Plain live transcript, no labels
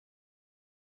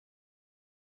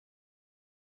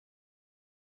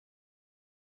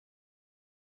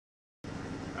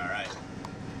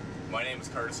is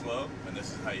Curtis Lowe, and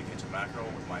this is how you catch a mackerel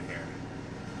with my hair.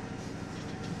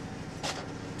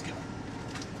 Let's go.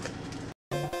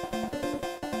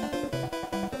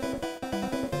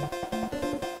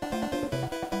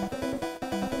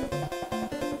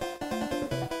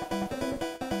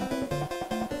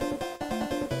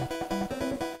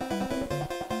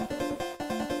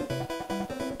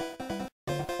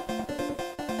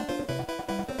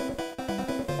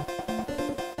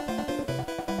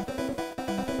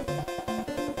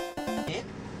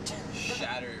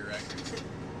 Shatter your records.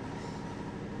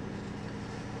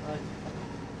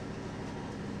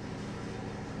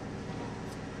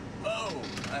 Whoa,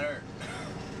 that hurt.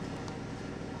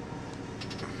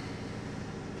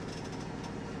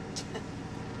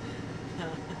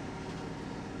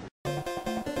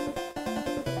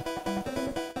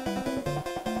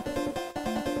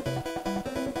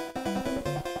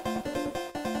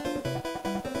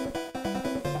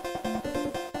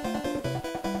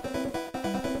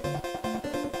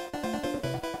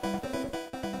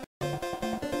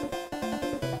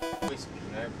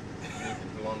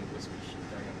 Blonde whiskers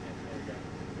going on here. There we go.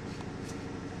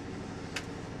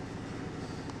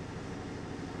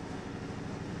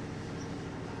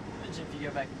 Imagine if you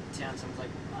go back to town, someone's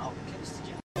like, oh, Curtis, did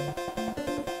you?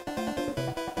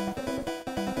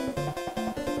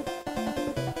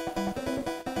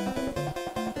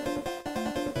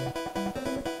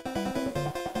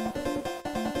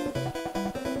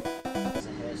 It's a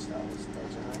hairstyle, it's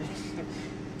degenerate.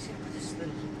 Except with this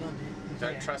little blonde hair.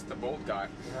 Don't trust the bald guy.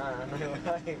 No, no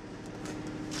way.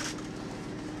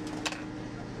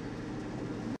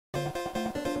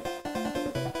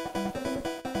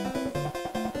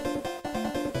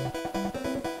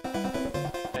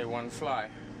 Hey, one fly.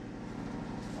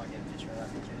 I'll get a picture of that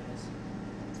picture of this.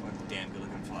 It's one damn good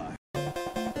looking fly.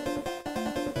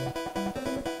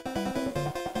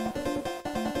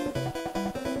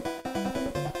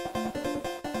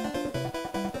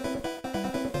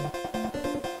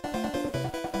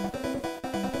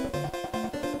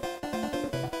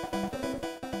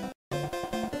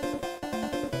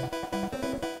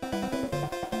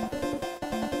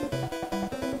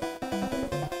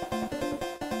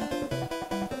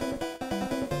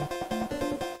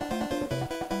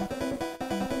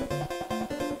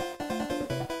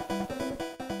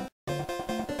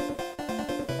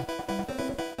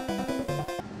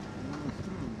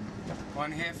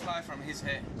 One hair fly from his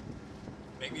hair.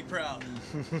 Make me proud.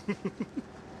 Make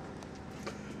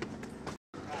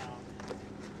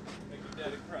your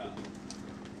daddy proud.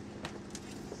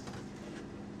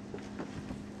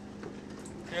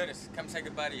 Curtis, come say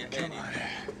goodbye to your Annie.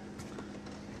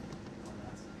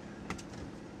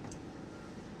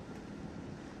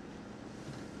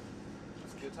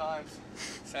 It's good times.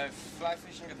 So, fly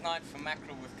fishing at night for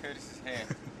mackerel with Curtis's hair.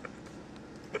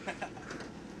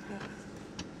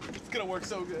 It's gonna work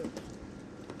so good.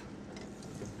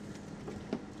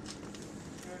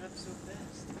 Throw it up so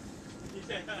fast.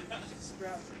 Yeah.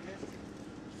 Sprout, yeah.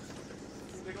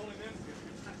 Like only them good.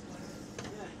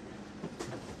 Yeah.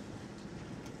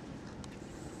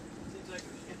 Seems like we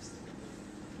should.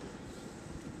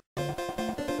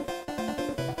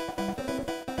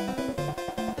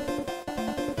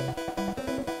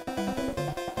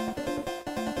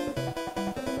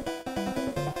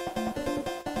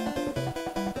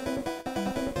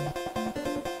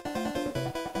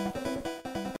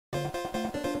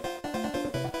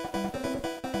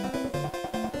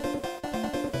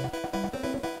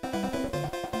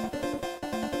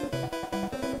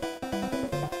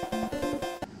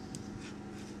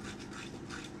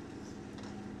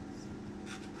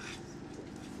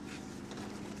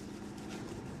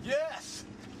 Yes!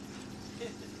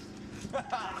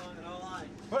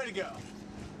 Way to go!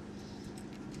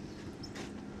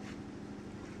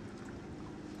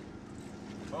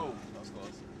 Oh, that was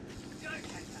close.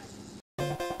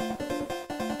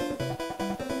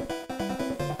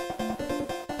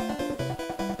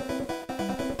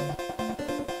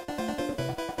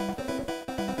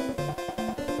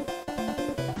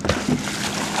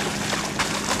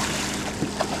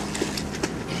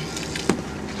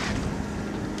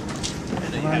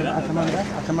 I'll come out of there.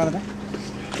 I'll come out of there.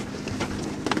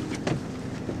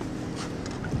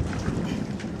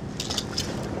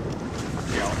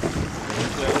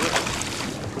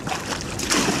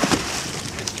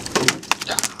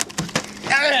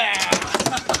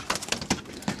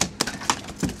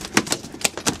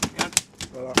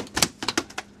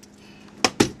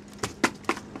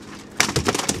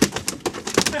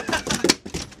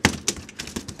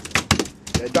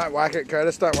 Yeah, don't whack it,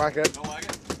 Curtis, don't whack it. Don't like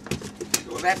it?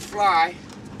 Well, that fly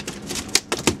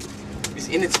is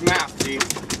in its mouth, dude.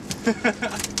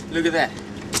 Look at that.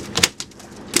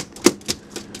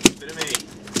 Bit of me.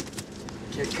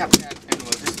 Okay, cut that and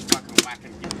we'll just fucking whack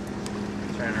it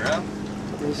again. Turn around.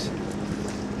 This.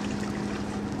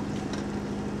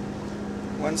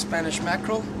 One Spanish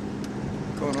mackerel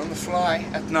going on the fly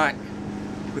at night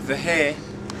with the hair.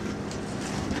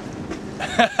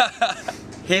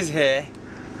 His hair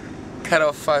cut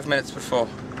off 5 minutes before.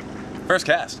 First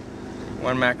cast.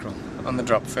 One mackerel on the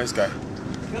drop, first go.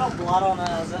 Got all blood on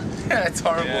it, is it? Yeah, it's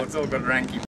horrible, Yeah. it's all got ranky.